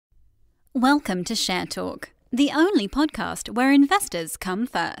Welcome to Share Talk, the only podcast where investors come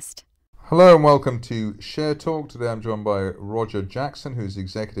first. Hello and welcome to Share Talk. Today I'm joined by Roger Jackson, who's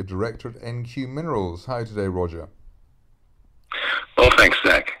Executive Director at NQ Minerals. How are you today, Roger? Well, thanks,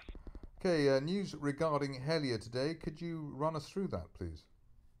 Zach. Okay, news regarding Hellyer today. Could you run us through that, please?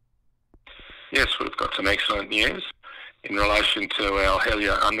 Yes, we've got some excellent news in relation to our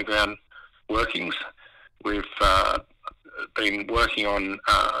Hellyer underground workings. We've been working on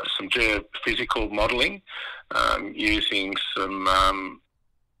some geophysical modelling using some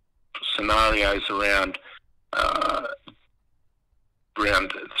scenarios around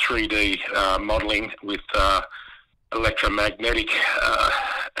 3D modelling with electromagnetic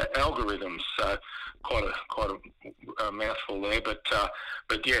algorithms. So quite a mouthful there, but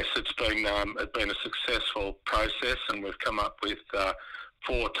yes, it's been a successful process, and we've come up with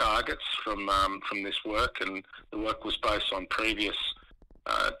 4 targets from this work, and the work was based on previous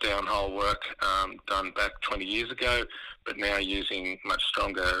downhole work done back 20 years ago, but now using much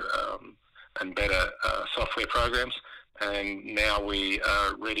stronger and better software programs. And now we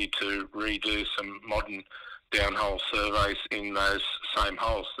are ready to redo some modern downhole surveys in those same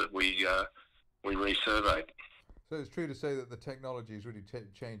holes that we resurveyed. So it's true to say that the technology is really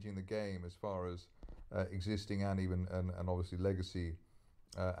changing the game as far as existing and obviously legacy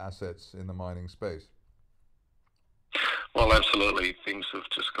assets in the mining space. Well, absolutely. Things have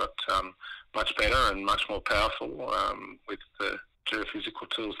just got much better and much more powerful with the geophysical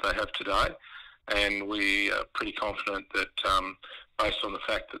tools they have today. And we are pretty confident that based on the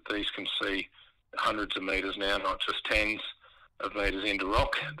fact that these can see hundreds of metres now, not just tens of metres into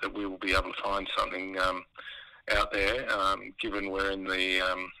rock, that we will be able to find something out there, given we're in the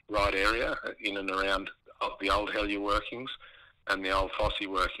right area, in and around the old Hellyer workings and the old Fosse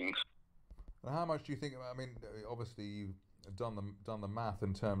workings. Now, how much do you think? I mean, obviously you've done the math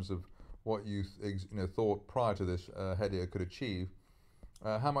in terms of what you thought prior to this Hellyer could achieve.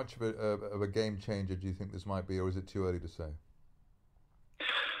 How much of a game changer do you think this might be, or is it too early to say?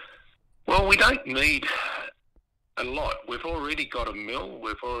 Well, we don't need a lot. We've already got a mill.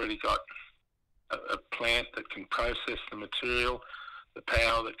 We've already got a plant that can process the material, the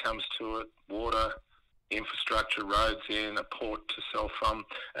power that comes to it, water, infrastructure, roads in, a port to sell from,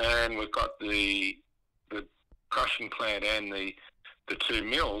 and we've got the crushing plant and the 2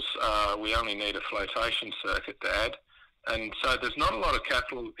 mills. We only need a flotation circuit to add, and so there's not a lot of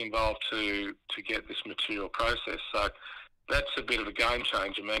capital involved to get this material processed. So that's a bit of a game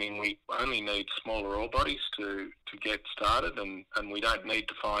changer, meaning we only need smaller ore bodies to get started, and we don't need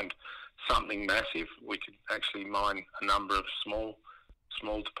to find something massive. We could actually mine a number of small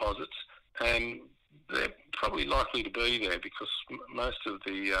deposits, and they're probably likely to be there because most of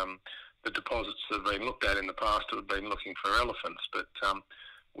the deposits that have been looked at in the past have been looking for elephants, but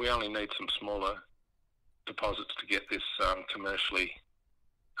we only need some smaller deposits to get this commercially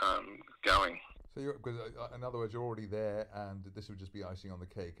going. So, because in other words, you're already there, and this would just be icing on the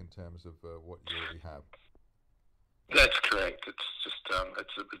cake in terms of what you already have. That's correct. It's just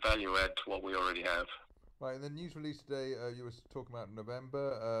it's a value add to what we already have. Right, in the news release today, you were talking about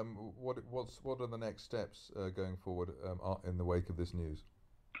November. What are the next steps going forward in the wake of this news?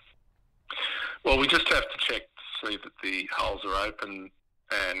 Well, we just have to check to see that the holes are open,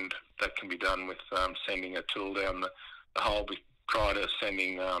 and that can be done with sending a tool down the hole prior to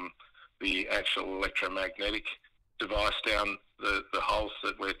sending the actual electromagnetic device down the holes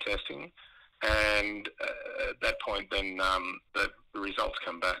that we're testing. And at that point, then the results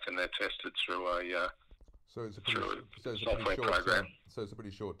come back and they're tested through a So it's a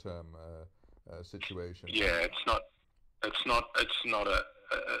pretty short-term situation. Yeah, it's not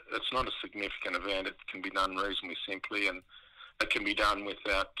a significant event. It can be done reasonably simply, and it can be done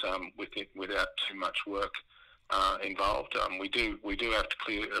without too much work involved. We do have to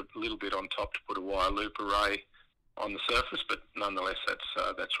clear a little bit on top to put a wire loop array on the surface, but nonetheless,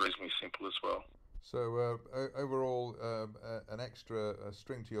 that's reasonably simple as well. So overall, an extra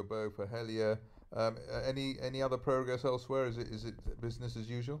string to your bow for Hellyer. Any other progress elsewhere? Is it business as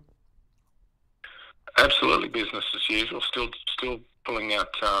usual? Absolutely business as usual. Still pulling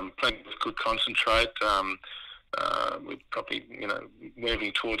out plenty of good concentrate. We're probably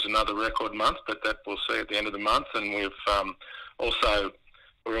moving towards another record month, but that we'll see at the end of the month. And we're also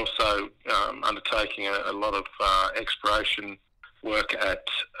undertaking a lot of exploration work at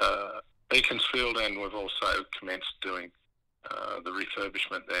Beaconsfield, and we've also commenced doing the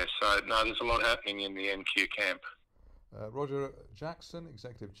refurbishment there. So no, there's a lot happening in the NQ camp. Roger Jackson,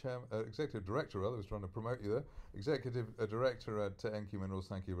 Executive Director, I was trying to promote you there, Executive Director at NQ Minerals,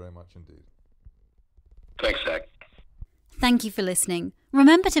 thank you very much indeed. Thanks, Zach. Thank Thank you for listening.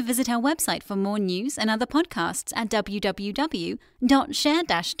 Remember to visit our website for more news and other podcasts at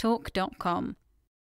www.share-talk.com.